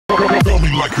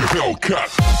me like a Hellcat.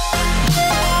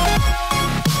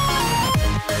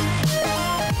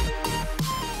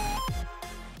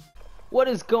 What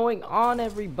is going on,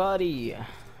 everybody?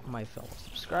 My fellow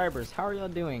subscribers, how are y'all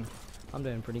doing? I'm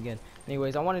doing pretty good.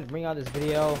 Anyways, I wanted to bring out this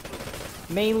video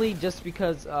mainly just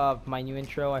because of my new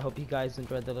intro. I hope you guys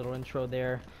enjoyed the little intro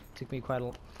there. It took me quite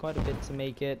a bit to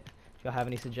make it. If y'all have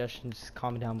any suggestions, just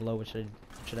comment down below. What should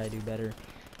I do better?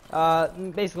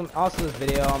 Basically, also this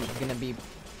video, I'm gonna be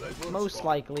most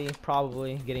likely,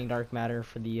 probably getting dark matter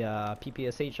for the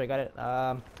ppsh. I got it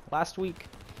last week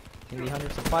in the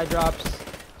 100 supply drops.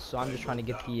 So I'm just trying to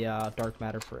get the dark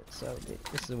matter for it. So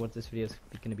this is what this video is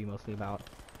going to be mostly about.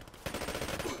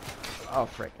 Oh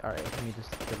frick! All right, let me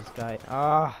just get this guy.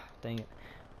 Ah, dang it!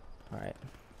 All right,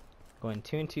 going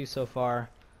 2 and 2 so far.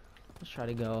 Let's try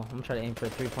to go. I'm gonna try to aim for a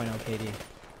 3.0 KD.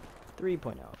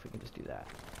 3.0, if we can just do that.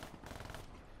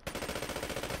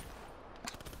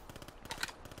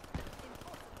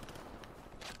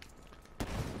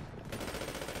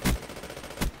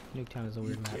 Nuketown is a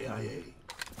weird map.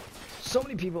 So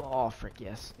many people. Oh frick!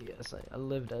 Yes, yes. I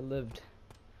lived. Right,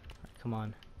 come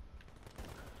on.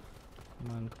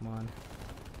 Come on.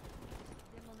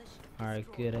 All right,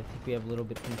 good. I think we have a little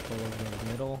bit control over the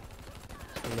middle.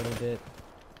 Just a little bit.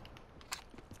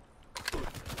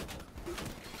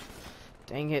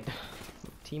 Dang it,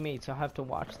 teammates! I'll have to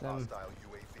watch them.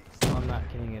 Oh, I'm not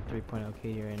getting a 3.0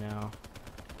 KD right now.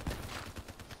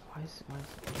 Why is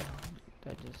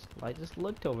I just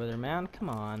looked over there, man. Come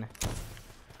on.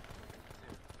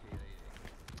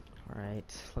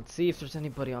 Alright, let's see if there's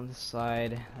anybody on this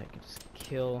side I can just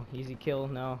kill. Easy kill.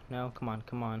 No, come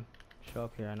on. Show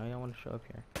up here. I know y'all want to show up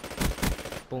here.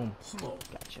 Boom.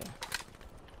 Gotcha.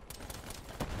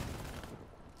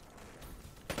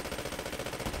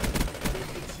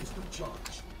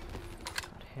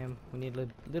 Got him. We need a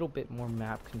little bit more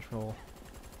map control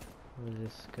over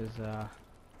this because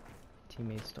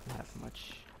teammates don't have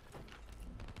much.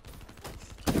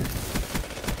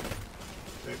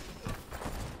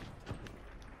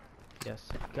 Yes,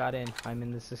 got in. I'm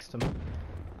in the system.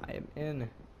 I am in.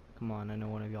 Come on, I know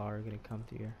one of y'all are gonna come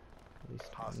to here. At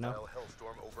least no.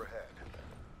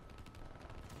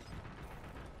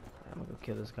 I'm gonna go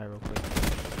kill this guy real quick.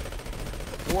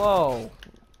 Whoa!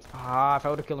 Ah, if I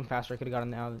would have killed him faster, I could have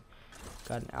gotten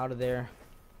out of there.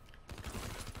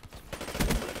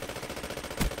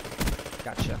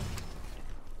 Gotcha.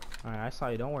 Alright, I saw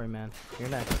you. Don't worry, man. You're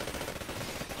next.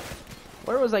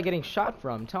 Where was I getting shot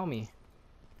from? Tell me.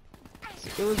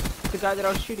 It was the guy that I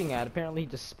was shooting at. Apparently he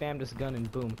just spammed his gun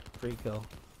and boom, free kill.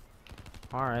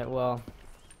 Alright, well.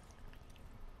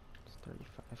 It's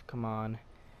 35, come on.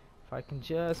 If I can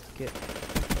just get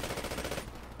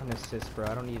an assist, bro.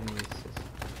 I don't need any assist.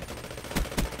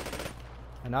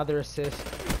 Another assist.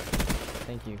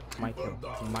 Thank you. My kill.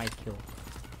 My kill.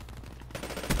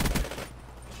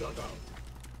 Shut down.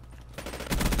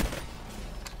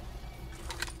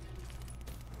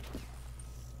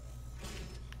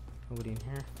 Nobody in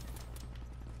here.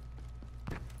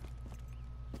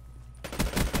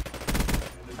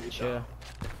 Gotcha.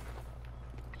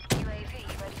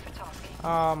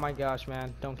 Oh my gosh,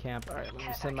 man. Don't camp. Alright, let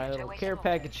me send my little care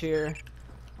package here.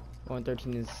 Going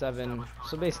 13 and 7.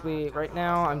 So basically, right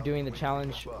now, I'm doing the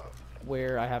challenge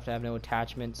where I have to have no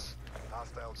attachments.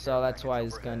 So that's why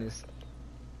this gun is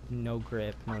no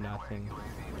grip, no nothing.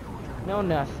 No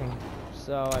nothing.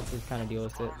 So I have to kind of deal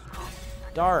with it.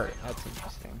 Dart. That's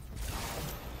interesting.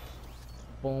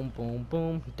 Boom, boom,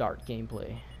 boom. Dart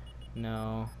gameplay.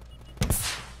 No.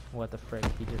 What the frick?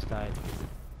 He just died.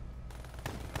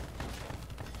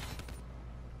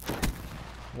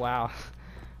 Wow.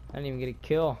 I didn't even get a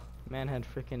kill. Man had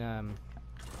freaking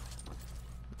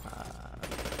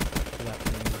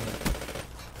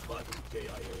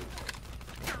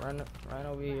run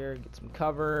over here, get some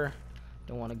cover.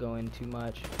 Don't want to go in too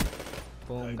much.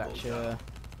 Boom, gotcha.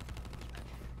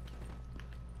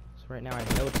 Right now I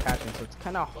have no attachment, so it's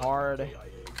kind of hard. I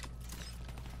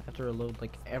have to reload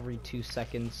like every 2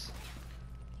 seconds.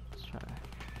 Let's try to...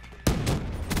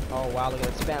 Oh wow, look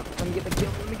at that spam. Let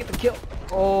me get the kill.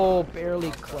 Oh,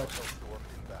 barely clutch.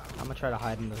 I'm gonna try to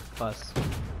hide in the bus.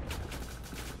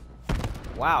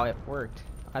 Wow, it worked.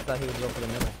 I thought he would go for the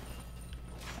middle.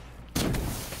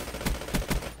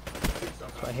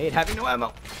 So I hate having no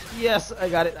ammo. Yes, I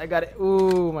got it.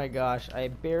 Ooh my gosh, I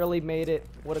barely made it.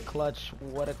 What a clutch.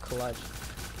 How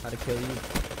to kill you.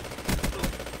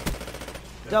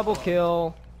 Double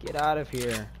kill. Get out of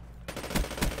here.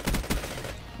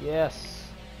 Yes.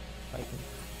 I can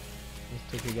just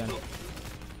take your gun.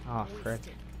 Oh frick.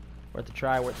 Worth a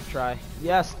try.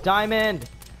 Yes, diamond.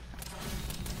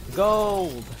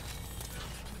 Gold.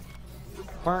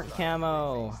 burnt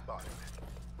camo.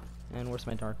 And where's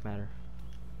my dark matter?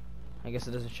 I guess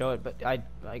it doesn't show it, but I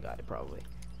got it probably.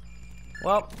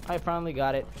 Well, I finally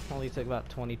got it. Only took about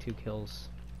 22 kills.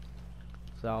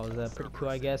 So that was pretty cool,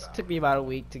 I guess. Took me about a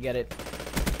week to get it.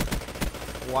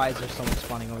 Why is there someone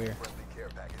spawning over here?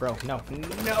 Bro, no.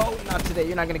 No, not today.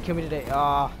 You're not gonna kill me today.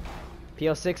 Ah,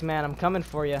 PO6, man, I'm coming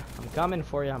for you. I'm coming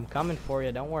for you. I'm coming for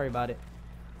you. Don't worry about it.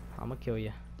 I'm gonna kill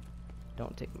you.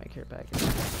 Don't take my care package.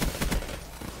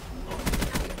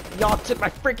 Y'all took my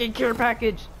freaking care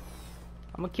package.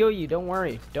 I'm gonna kill you. Don't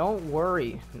worry. Don't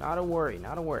worry. Not a worry.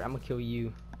 Not a worry. I'm gonna kill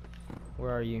you.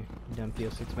 Where are you? You dumb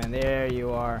PO6, man. There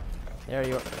you are. There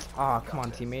you are. Ah, come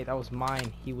on, teammate. That was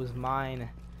mine. He was mine.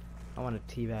 I want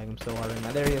to teabag him so hard right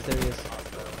now. There he is. There he is.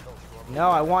 No,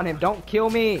 I want him. Don't kill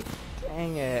me.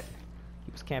 Dang it.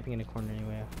 He was camping in the corner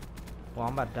anyway. Well,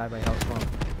 I'm about to die by house storm.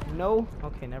 No.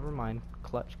 Okay, never mind.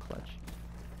 Clutch, clutch.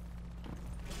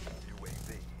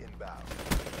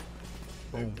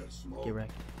 Boom. Get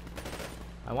wrecked.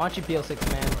 I want you, PO6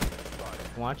 man.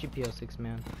 I want you, PO6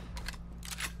 man.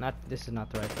 Not. This is not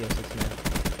the right PO6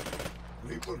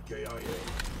 man.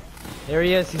 There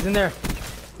he is. He's in there.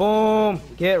 Boom.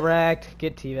 Get wrecked.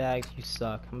 Get teabagged. You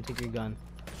suck. I'm gonna take your gun.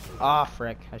 Ah,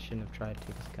 frick. I shouldn't have tried to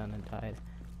take his gun and died.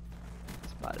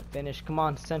 It's about to finish. Come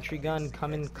on, sentry gun.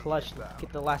 Come in clutch.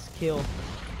 Get the last kill.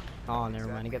 Oh, never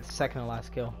mind. I got the second to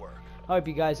last kill. I hope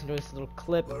you guys enjoyed this little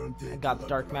clip. I got the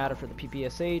dark matter for the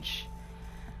ppsh.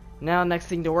 Now, next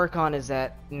thing to work on is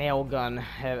that nail gun.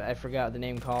 I forgot the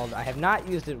name called. I have not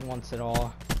used it once at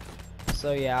all.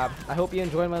 So yeah, I hope you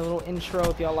enjoyed my little intro.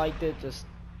 If y'all liked it, just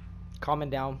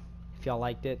comment down if y'all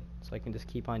liked it, so I can just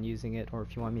keep on using it, or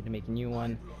if you want me to make a new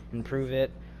one, improve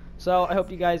it. So I hope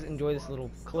you guys enjoy this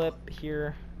little clip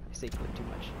here. I say clip too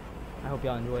much. I hope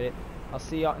y'all enjoyed it. I'll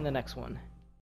see y'all in the next one.